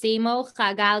shisimo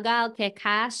chagalgal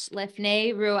kekash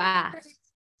lefnei ruach.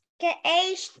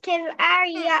 Ke'esh Tiv'ar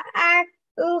Ya'ar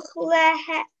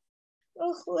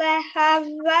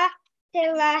Uchlehava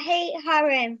Tilahi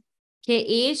Harim.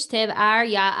 Ke'ish tiv'ar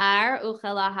ya'ar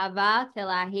uchelahava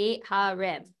tilahi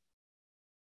harim.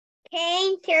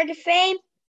 Cain Tirdefim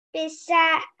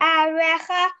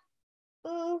Bisa'arecha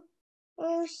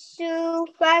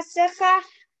Usufasecha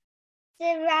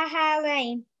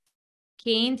Sivahalim.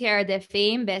 Kin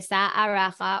tirdefim besa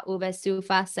aracha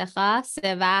ubesufa secha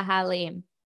seva halim.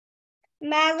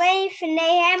 Malay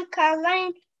Fnehem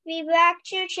Kalon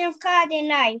Vivakshu Shemcha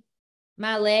Adonai.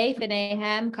 Malay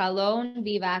finehem kalon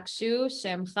vivakshu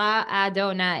shemcha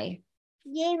Adonai.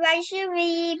 Yevashu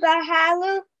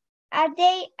Vibahalu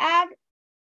Ade Ad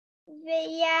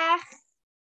Vayach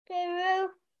Peru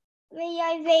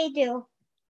Vayavedu.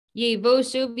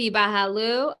 Yivushu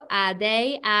vibahalu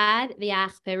ade ad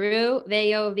viachperu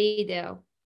veyovidu.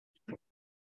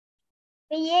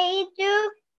 Vayedu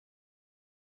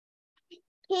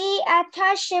Ki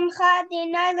Atashimcha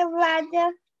Adonai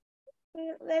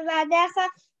Levadecha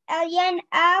Elyon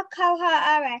Al Kol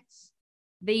Haaretz.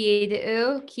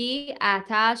 V'yidu ki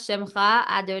ata shemcha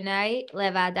Adonai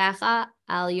levadacha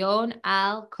alyon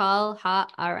al kol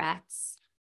haaretz.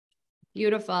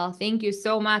 Beautiful. Thank you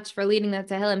so much for leading the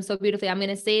Tehillim so beautifully. I'm going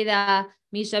to say the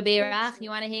Misha Beirach.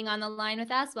 You want to hang on the line with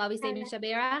us while we say Misha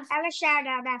Beirach? I have a shout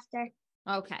out after.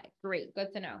 Okay, great.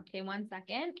 Good to know. Okay, 1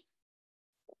 second.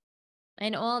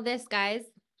 And all this, guys,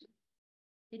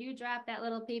 did you drop that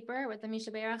little paper with the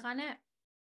Misha Beirach on it?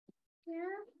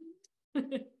 Yeah.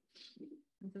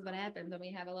 This is what happens when we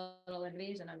have a little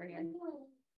invasion over here.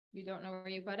 You don't know where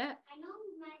you put it? I know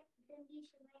the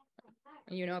Misha Beirach.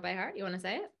 You know it by heart? You want to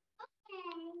say it? Okay.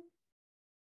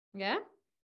 Yeah?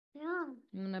 Yeah.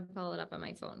 I'm going to pull it up on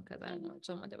my phone because I don't know what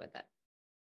I'm going to do with it.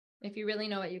 If you really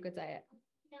know it, you could say it.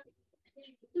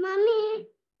 Mommy,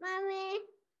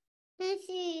 let's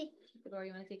see. Or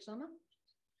you want to take Shlomo?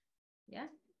 Yeah?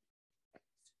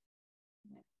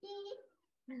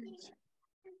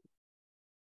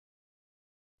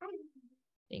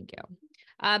 Thank you.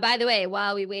 By the way,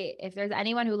 while we wait, if there's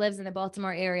anyone who lives in the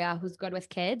Baltimore area who's good with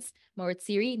kids,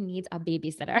 Moritziri needs a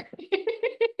babysitter.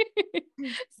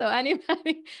 So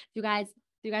anybody, do you guys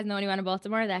know anyone in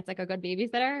Baltimore that's like a good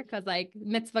babysitter? Because like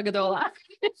mitzvah gadola.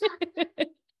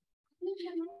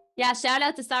 Yeah, shout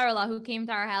out to Sarala who came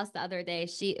to our house the other day.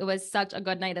 It was such a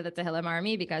good night of the Tehillim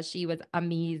Army because she was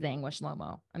amazing with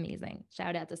Shlomo. Amazing.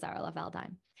 Shout out to Sarala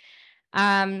Valentine.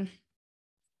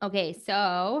 Okay,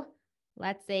 so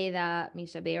let's say the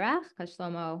Misha Berach, because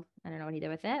Shlomo, I don't know what he did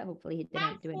with it. Hopefully he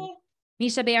didn't do it.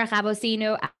 Misha Berach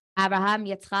Abosinu, Abraham,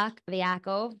 Yitzchak,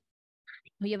 Yaakov.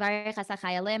 ויברך עשה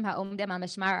חיילים העומדים על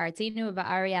משמר ארצינו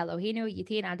וארי אלוהינו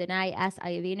ייתן אדוני אס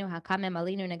אויבינו הקמים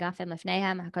עלינו נגפים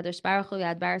לפניהם הקדוש ברוך הוא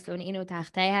ידבר שונאינו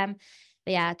תחתיהם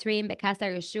ויעטרים בקסר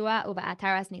ישוע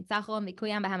ובעטרס ניצחו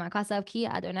מקוים בהם הכסף כי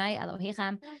אדוני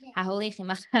אלוהיכם ההוליך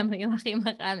עמכם להילחם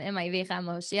לכם עם אויביכם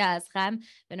להושיע אתכם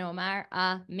ונאמר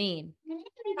אמן.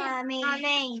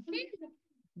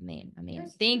 Amen. Amen.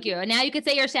 Thank you. And now you could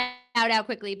say your shout out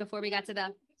quickly before we got to the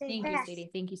thank you, sweetie.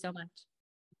 Thank you so much.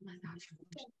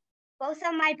 Both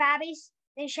of my babies,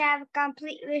 they should have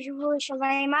complete visual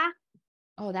shalema.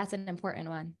 Oh, that's an important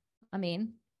one. I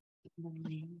mean,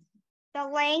 The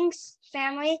Langs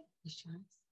family,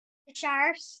 the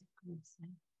Sharps,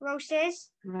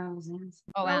 Roses.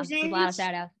 oh wow, that's a lot of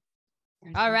shout outs.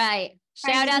 All right.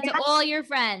 Shout out to all your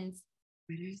friends.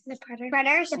 The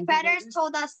Predators. The Predators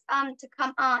told us to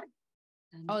come on.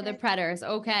 Oh, the Predators.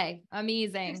 Okay.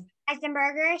 Amazing.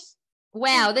 Eisenbergers.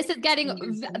 Wow, this is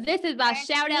a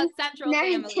shout out central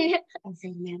family.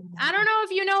 I don't know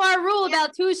if you know our rule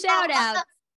about 2 shout outs.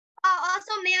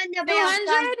 Also Mandeville.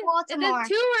 200? Is it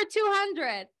 2 or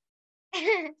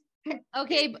 200?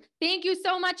 Okay, thank you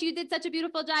so much. You did such a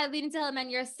beautiful job leading to him and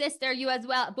your sister, you as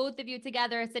well. Both of you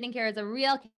together sitting here as a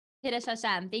real Kiddush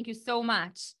Hashem. Thank you so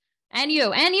much. And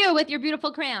you with your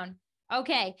beautiful crown.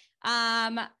 Okay,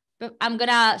 I'm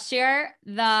gonna share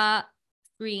the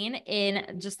screen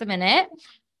in just a minute.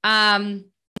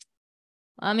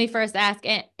 Let me first ask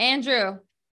Andrew.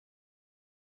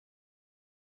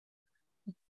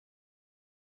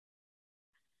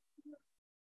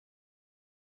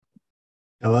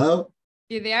 Hello?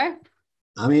 You there?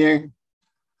 I'm here.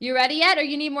 You ready yet or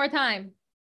you need more time?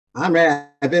 I'm ready.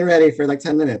 I've been ready for like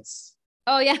 10 minutes.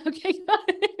 Oh yeah, okay.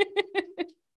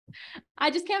 I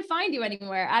just can't find you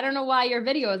anywhere. I don't know why your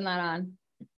video is not on.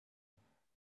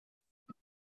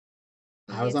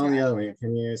 I was on the other one.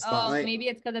 Can you spotlight? Oh, maybe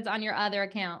it's because it's on your other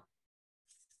account.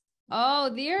 Oh,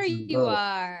 there you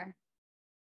are.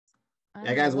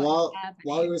 Yeah, guys, while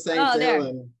we were saying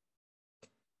Tehillim,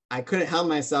 I couldn't help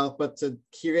myself but to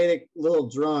create a little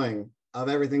drawing of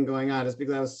everything going on just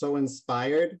because I was so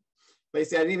inspired. But you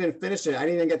see, I didn't even finish it. I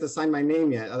didn't even get to sign my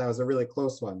name yet. Oh, that was a really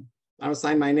close one. I don't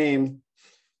sign my name.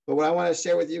 But what I want to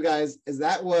share with you guys is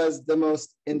that was the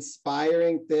most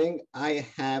inspiring thing I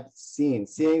have seen.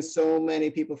 Seeing so many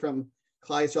people from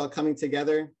Klal Yisrael coming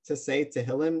together to say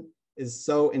Tehillim is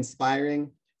so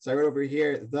inspiring. So I wrote over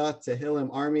here, the Tehillim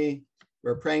Army.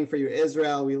 We're praying for you,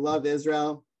 Israel. We love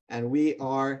Israel. And we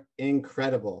are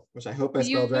incredible, which I hope I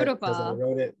spelled right because I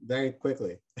wrote it very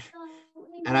quickly.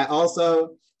 And I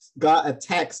also got a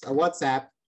text, a WhatsApp,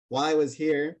 while I was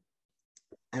here.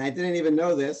 And I didn't even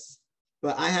know this,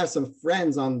 but I have some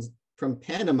friends from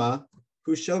Panama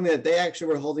who showed me that they actually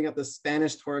were holding up the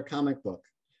Spanish Torah comic book.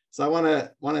 So I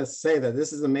want to say that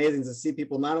this is amazing to see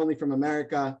people not only from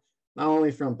America, not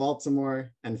only from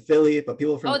Baltimore and Philly, but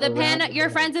people from your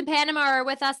friends in Panama are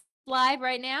with us live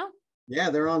right now? Yeah,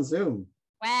 they're on Zoom.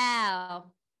 Wow.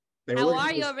 How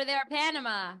are you over there in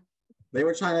Panama? They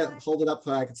were trying to hold it up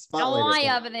so I could spotlight it. How are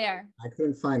you over there? I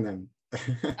couldn't find them.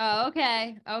 Oh,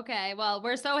 okay. Okay. Well,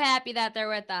 we're so happy that they're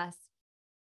with us.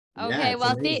 Okay. Yeah,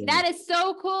 well, see, that is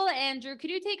so cool, Andrew. Could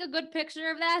you take a good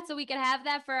picture of that so we can have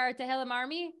that for our Tehillim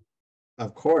Army?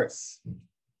 Of course.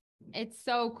 It's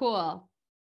so cool.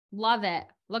 Love it.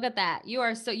 Look at that.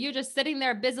 You're just sitting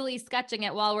there busily sketching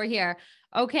it while we're here.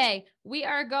 Okay. We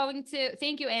are going to,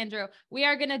 thank you, Andrew. We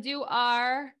are going to do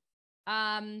our,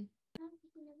 no,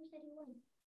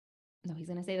 he's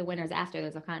going to say the winners after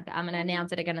there's a contest. I'm going to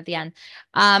announce it again at the end.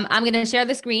 I'm going to share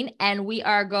the screen and we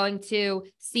are going to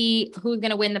see who's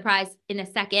going to win the prize in a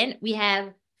second. We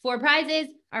have 4 prizes.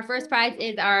 Our first prize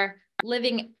is our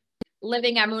Living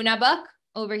Amuna book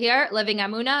over here. Living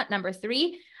Amuna, number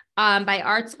 3. By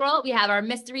Art Scroll. We have our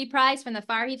mystery prize from the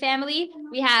Farhi family.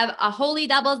 We have a Holy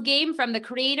Doubles game from the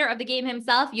creator of the game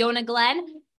himself, Yonah Glenn.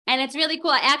 And it's really cool.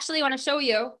 I actually want to show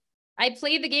you. I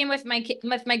played the game with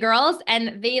my girls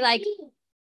and they like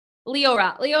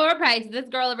Leora Price, this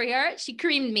girl over here, she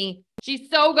creamed me. She's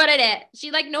so good at it. She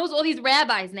like knows all these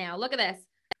rabbis now. Look at this.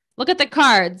 Look at the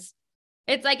cards.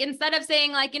 It's like, instead of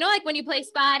saying like, you know, like when you play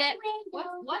Spot It,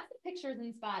 what's the pictures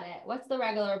in Spot It? What's the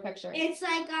regular picture? It's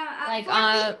like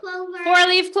a 4-leaf clover.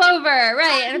 4-leaf clover,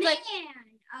 right? And it's like,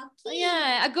 a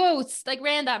yeah, a ghost, like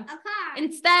random. A car.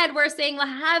 Instead, we're saying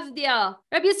Lahavdil,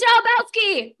 Rabbi Yisrael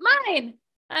Belsky, mine.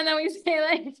 And then we say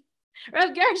like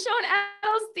Rav Gershon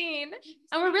Edelstein.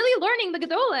 And we're really learning the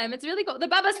Gedolim. It's really cool. The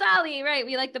Baba Sali, right?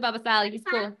 We like the Baba Sali. He's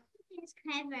cool.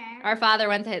 Our father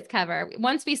went to his cover.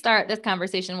 Once we start this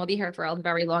conversation, we'll be here for a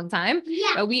very long time.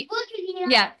 Yeah. But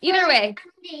either way,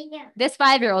 this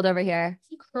 5-year-old over here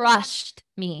crushed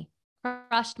me,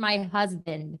 crushed my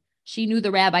husband. She knew the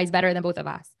rabbis better than both of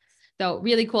us. So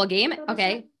really cool game.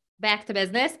 Okay, back to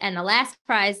business. And the last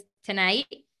prize tonight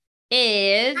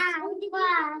is,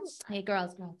 hey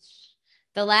girls.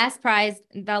 The last prize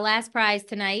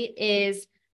tonight is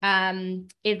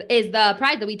the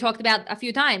prize that we talked about a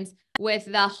few times with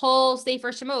the whole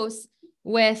Sefer Shemos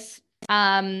with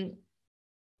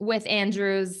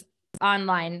Andrew's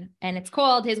online, and it's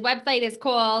called, his website is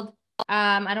called,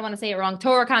 I don't want to say it wrong,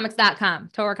 TorahComics.com,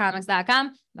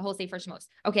 the whole Sefer Shemos.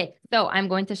 Okay, so I'm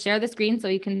going to share the screen so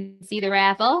you can see the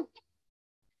raffle.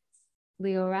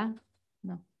 Leora?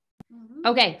 No.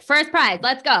 Okay, first prize,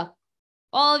 let's go.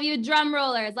 All of you drum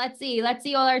rollers, let's see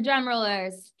all our drum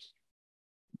rollers.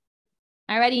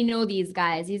 I already know these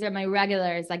guys. These are my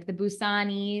regulars, like the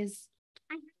Busanis.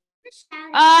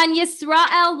 On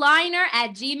Yisrael Liner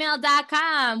at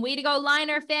gmail.com. Way to go,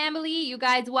 Liner family. You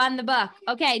guys won the book.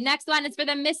 Okay, next one is for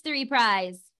the mystery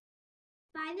prize.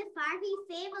 By the Farhi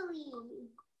family.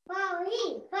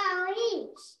 Farhi.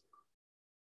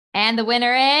 And the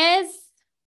winner is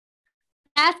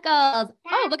Daskals.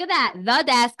 Oh, look at that. The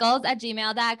Daskals at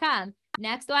gmail.com.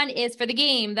 Next one is for the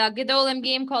game. The Gedolim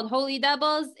game called Holy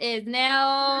Doubles is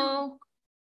now,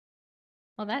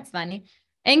 well, that's funny.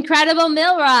 InKredible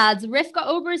Mill Rods, Rivka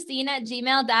Oberstein at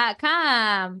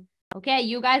gmail.com. Okay,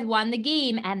 you guys won the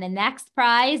game. And the next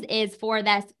prize is for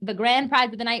the grand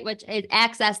prize of the night, which is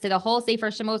access to the whole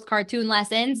Sefer Shemos cartoon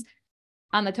lessons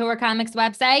on the Torah Comics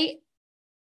website.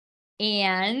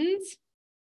 And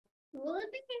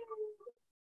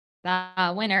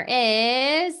the winner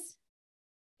is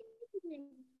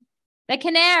the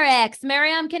Canarics,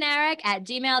 Miriam Canaric at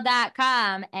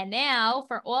gmail.com. And now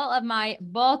for all of my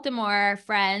Baltimore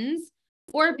friends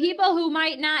or people who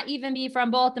might not even be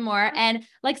from Baltimore. And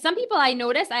like some people I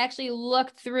noticed, I actually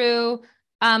looked through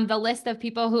the list of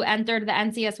people who entered the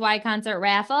NCSY concert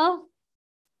raffle.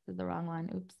 This is the wrong one.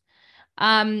 Oops.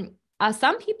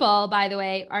 Some people, by the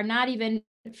way, are not even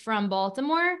from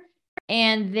Baltimore,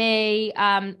 and they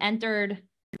entered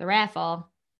the raffle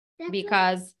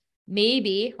because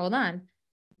maybe, hold on,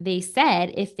 they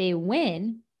said if they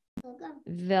win,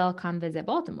 they'll come visit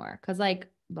Baltimore because like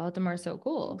Baltimore is so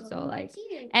cool. So like,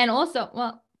 and also,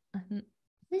 well,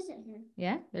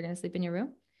 yeah, they're gonna sleep in your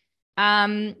room. No,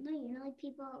 you know, like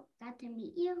people got to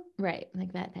meet you, right?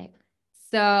 Like that type.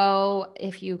 So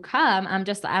if you come,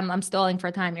 I'm stalling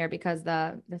for time here because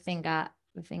the thing got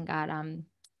I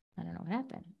don't know what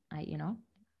happened. I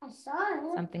saw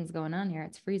it. Something's going on here.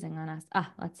 It's freezing on us.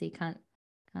 Let's see,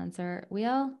 concert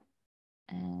wheel,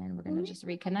 and we're gonna just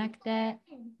reconnect it.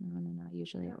 No.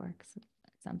 Usually it works.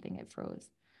 Something, it froze.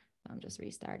 So I'm just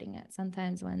restarting it.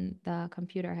 Sometimes when the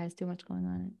computer has too much going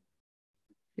on, it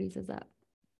freezes up.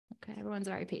 Okay, everyone's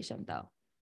very patient though.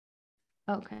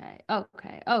 Okay.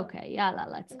 Yalla,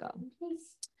 let's go.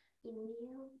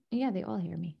 Yeah, they all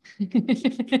hear me.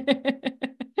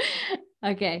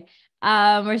 Okay.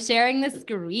 We're sharing the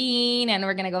screen and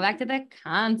we're going to go back to the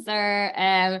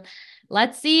concert.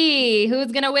 Let's see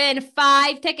who's going to win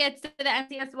 5 tickets to the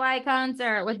NCSY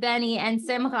concert with Benny and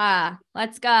Simcha.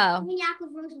 Let's go.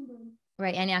 Yaakov Rosenblum.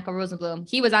 Right, and Yaakov Rosenblum.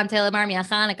 He was on Tehillim Army on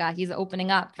Hanukkah. He's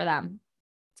opening up for them.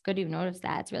 It's good you've noticed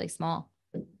that. It's really small.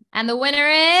 And the winner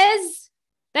is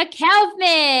the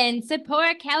Kaufman.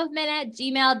 Support Kaufman at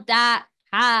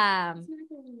gmail.com.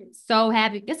 So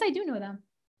happy. Yes, I do know them.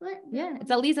 What? Yeah,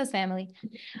 it's Elisa's family.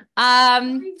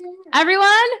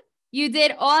 Everyone, you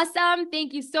did awesome.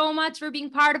 Thank you so much for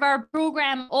being part of our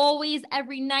program. Always,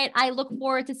 every night, I look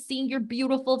forward to seeing your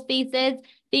beautiful faces.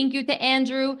 Thank you to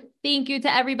Andrew. Thank you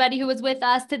to everybody who was with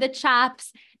us, to the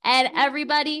Chops, and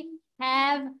everybody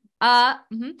have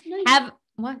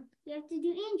what? You have to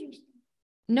do Andrew's.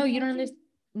 No, you don't understand.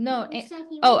 No.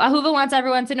 Ahuva wants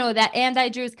everyone to know that And I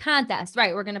Drew's contest.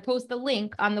 Right. We're going to post the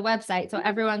link on the website so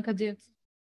everyone could do.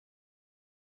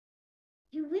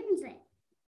 Who wins it?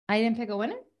 I didn't pick a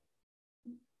winner?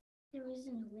 There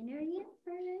wasn't a winner yet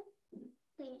for it?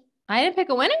 I didn't pick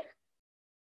a winner?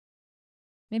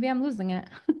 Maybe I'm losing it.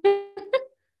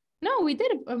 No, we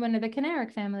did a winner, the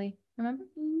Canaric family. Remember?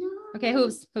 No. Okay,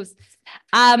 who's?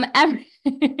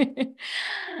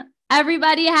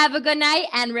 Everybody have a good night.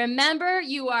 And remember,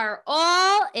 you are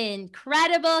all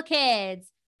incredible kids.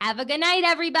 Have a good night,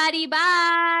 everybody.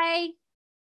 Bye.